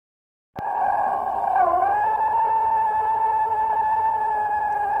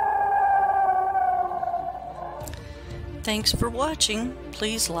Thanks for watching.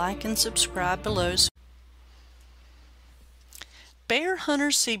 Please like and subscribe below. Bear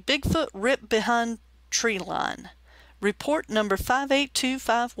hunters see Bigfoot rip behind treeline. Report number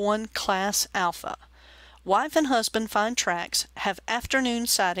 58251 Class Alpha. Wife and husband find tracks, have afternoon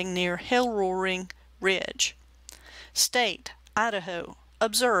sighting near Hellroaring Ridge. State, Idaho.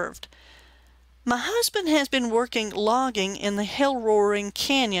 Observed. My husband has been working logging in the Hellroaring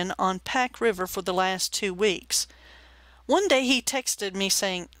Canyon on Pack River for the last 2 weeks. One day he texted me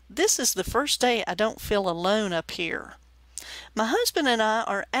saying, "This is the first day I don't feel alone up here." My husband and I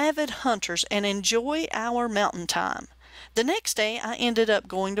are avid hunters and enjoy our mountain time. The next day I ended up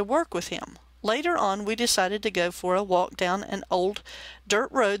going to work with him. Later on we decided to go for a walk down an old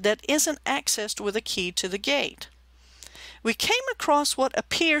dirt road that isn't accessed with a key to the gate. We came across what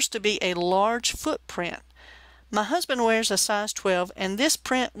appears to be a large footprint. My husband wears a size 12 and this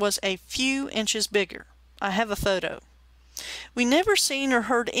print was a few inches bigger. I have a photo. We never seen or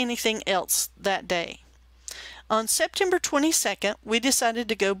heard anything else that day. On September 22nd, we decided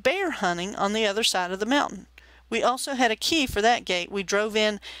to go bear hunting on the other side of the mountain. We also had a key for that gate. We drove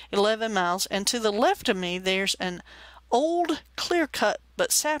in 11 miles, and to the left of me there's an old clear-cut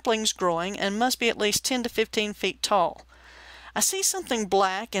but saplings growing and must be at least 10 to 15 feet tall. I see something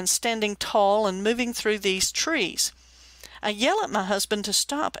black and standing tall and moving through these trees. I yell at my husband to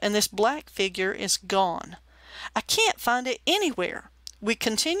stop, and this black figure is gone. I can't find it anywhere. We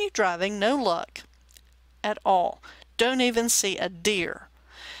continue driving, no luck at all. Don't even see a deer.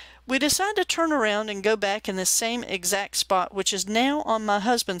 We decide to turn around and go back in the same exact spot, which is now on my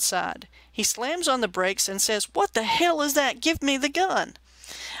husband's side. He slams on the brakes and says, "What the hell is that? Give me the gun."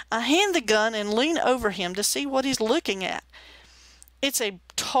 I hand the gun and lean over him to see what he's looking at. It's a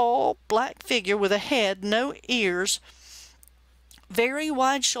tall black figure with a head, no ears, very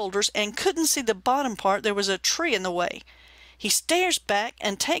wide shoulders, and couldn't see the bottom part. There was a tree in the way. He stares back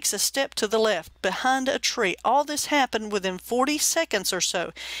and takes a step to the left, behind a tree. All this happened within 40 seconds or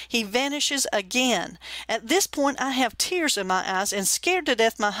so. He vanishes again. At this point, I have tears in my eyes and scared to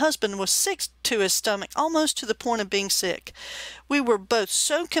death. My husband was sick to his stomach, almost to the point of being sick. We were both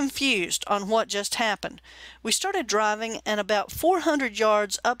so confused on what just happened. We started driving, and about 400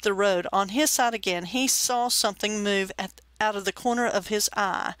 yards up the road, on his side again, he saw something move out of the corner of his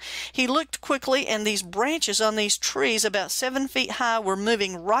eye. He looked quickly, and these branches on these trees about 7 feet high were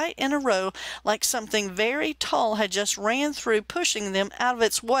moving right in a row like something very tall had just ran through, pushing them out of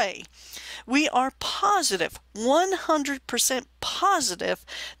its way. We are positive, 100% positive,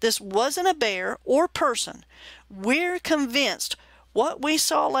 this wasn't a bear or person. We're convinced what we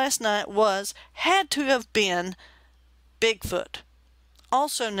saw last night had to have been Bigfoot.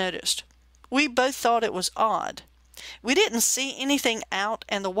 Also noticed, we both thought it was odd. We didn't see anything out,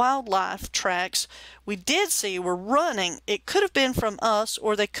 and the wildlife tracks we did see were running. It could have been from us,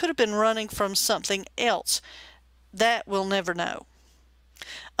 or they could have been running from something else. That we'll never know.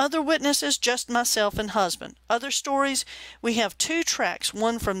 Other witnesses, just myself and husband. Other stories, we have 2 tracks,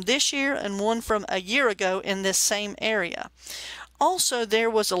 one from this year and one from a year ago in this same area. Also, there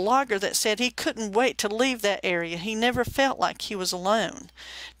was a logger that said he couldn't wait to leave that area. He never felt like he was alone.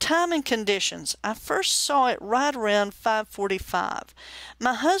 Time and conditions. I first saw it right around 5:45.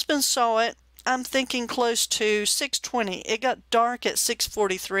 My husband saw it, I'm thinking close to 6:20. It got dark at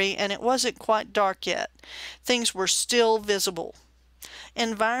 6:43, and it wasn't quite dark yet. Things were still visible.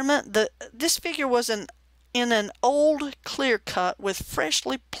 Environment. This figure was in an old clear cut with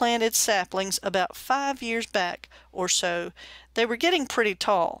freshly planted saplings about 5 years back or so. They were getting pretty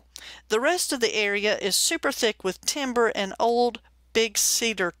tall. The rest of the area is super thick with timber and old big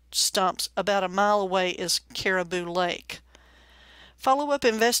cedar stumps. About a mile away is Caribou Lake. Follow-up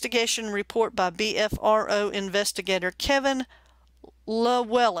investigation report by BFRO investigator Kevin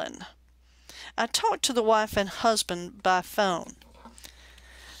Llewellyn. I talked to the wife and husband by phone.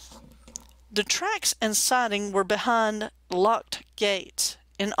 The tracks and sighting were behind locked gates.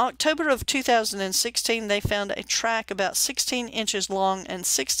 In October of 2016, they found a track about 16 inches long and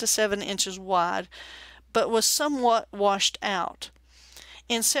 6 to 7 inches wide, but was somewhat washed out.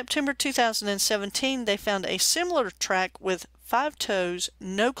 In September 2017, they found a similar track with 5 toes,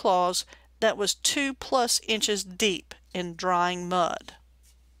 no claws, that was 2+ inches deep in drying mud.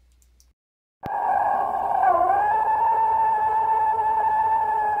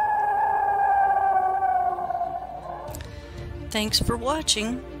 Thanks for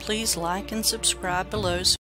watching. Please like and subscribe below.